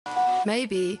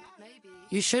Maybe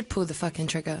you should pull the fucking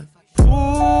trigger.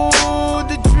 Pull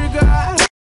the trigger.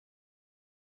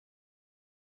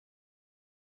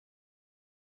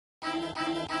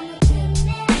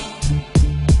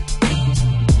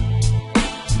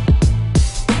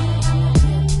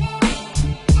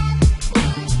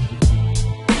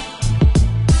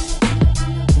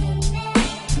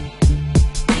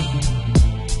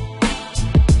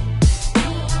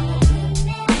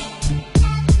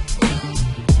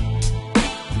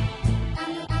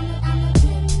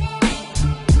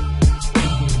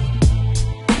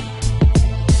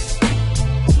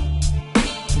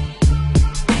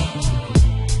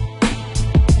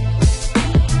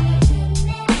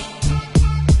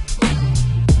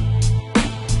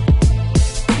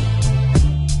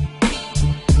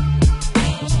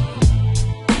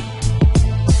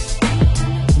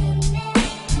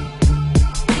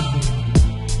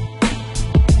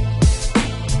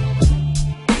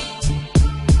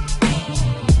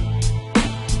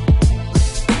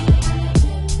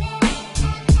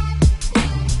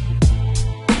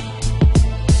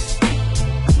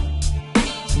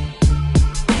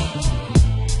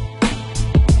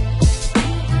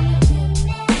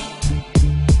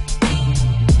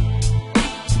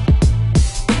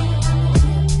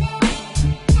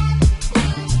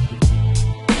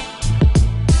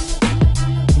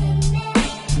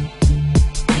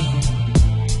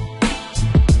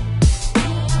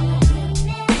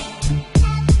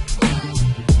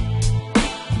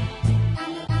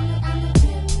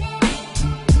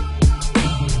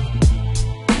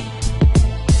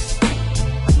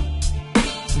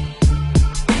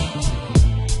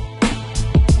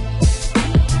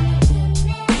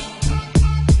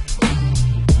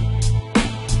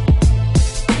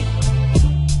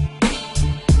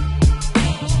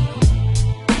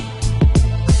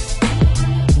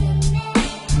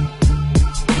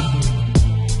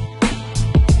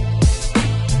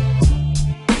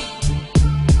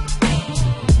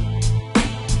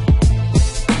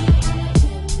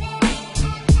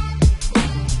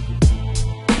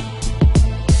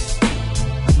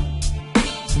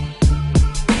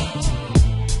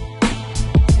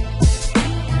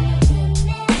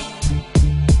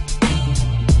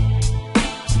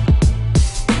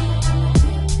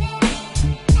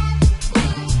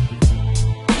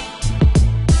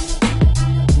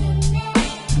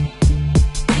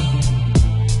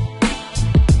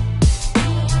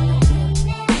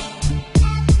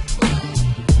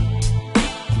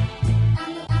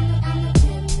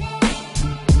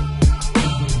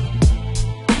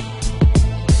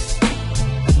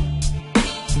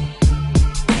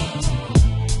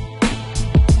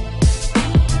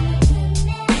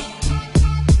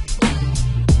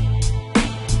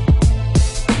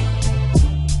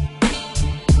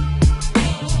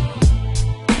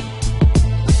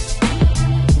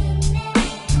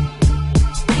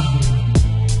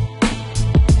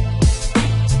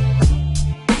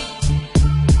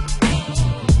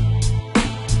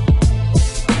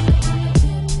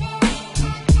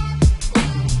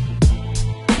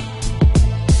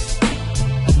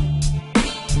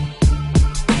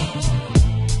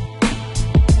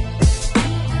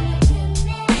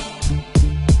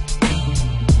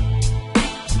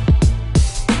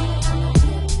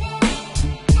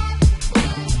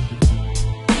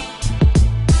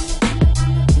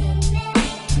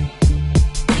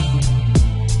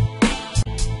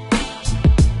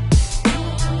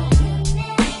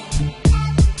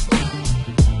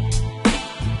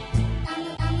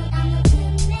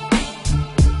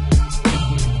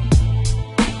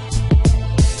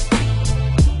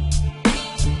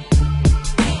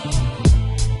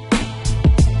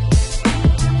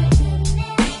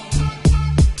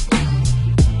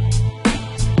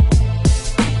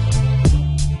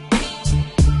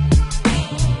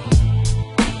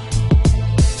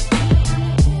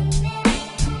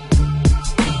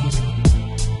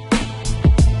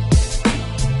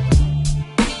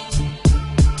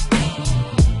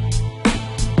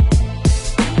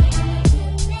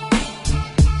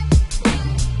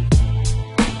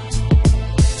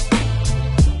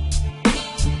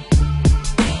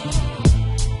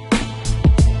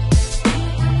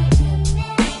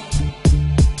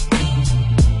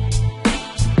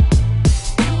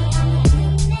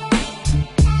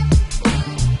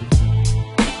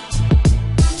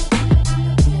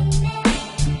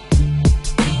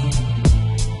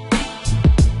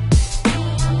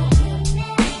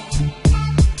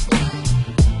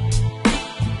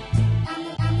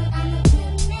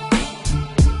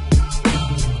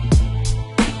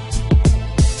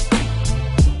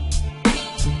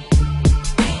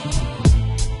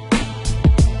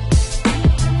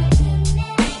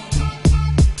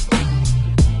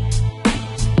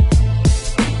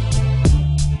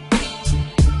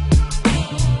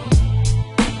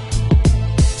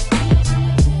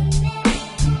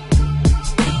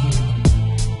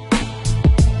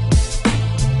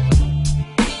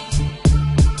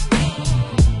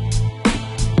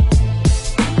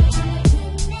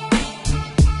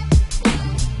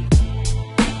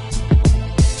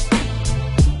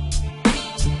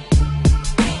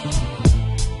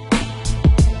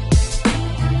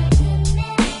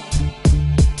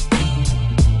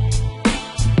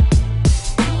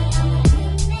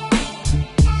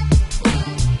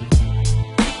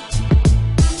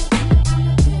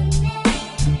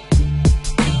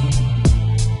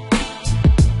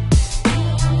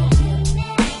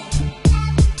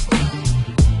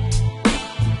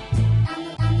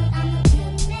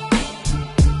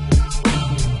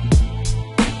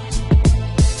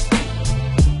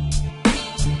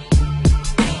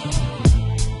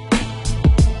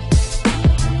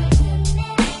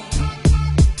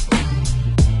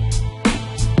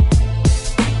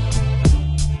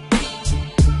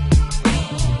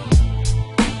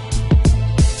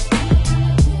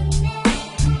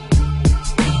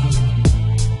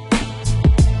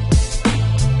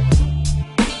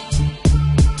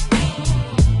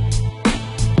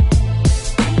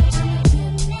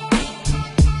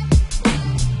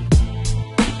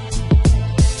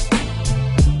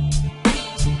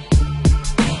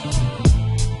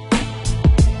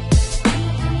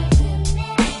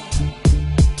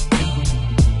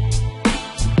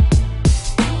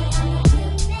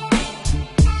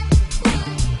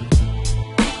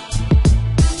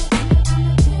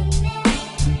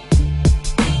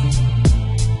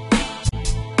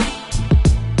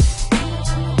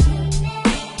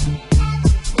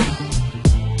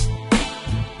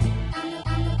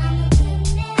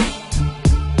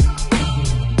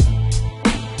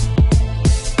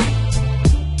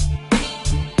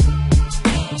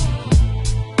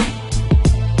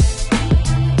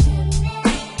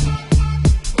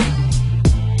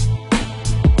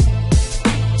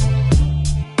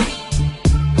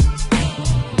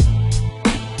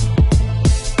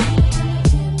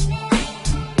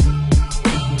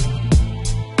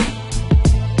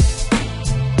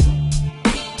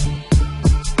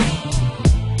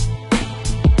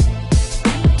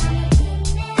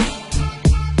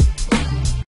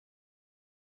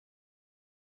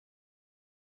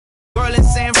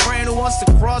 wants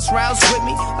to cross routes with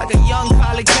me like a young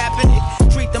Colin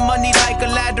Kaepernick. Treat the money like a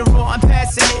lateral, I'm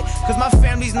passing it. Cause my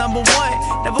family's number one,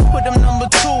 never put them number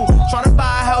two. Tryna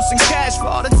buy a house in cash for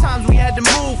all the times we had to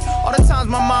move. All the times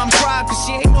my mom cried cause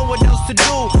she ain't know what else to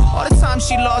do. All the times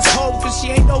she lost hope cause she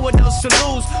ain't know what else to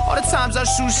lose. All the times I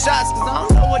shoot shots cause I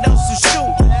don't know what else to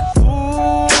shoot.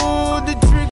 Ooh, the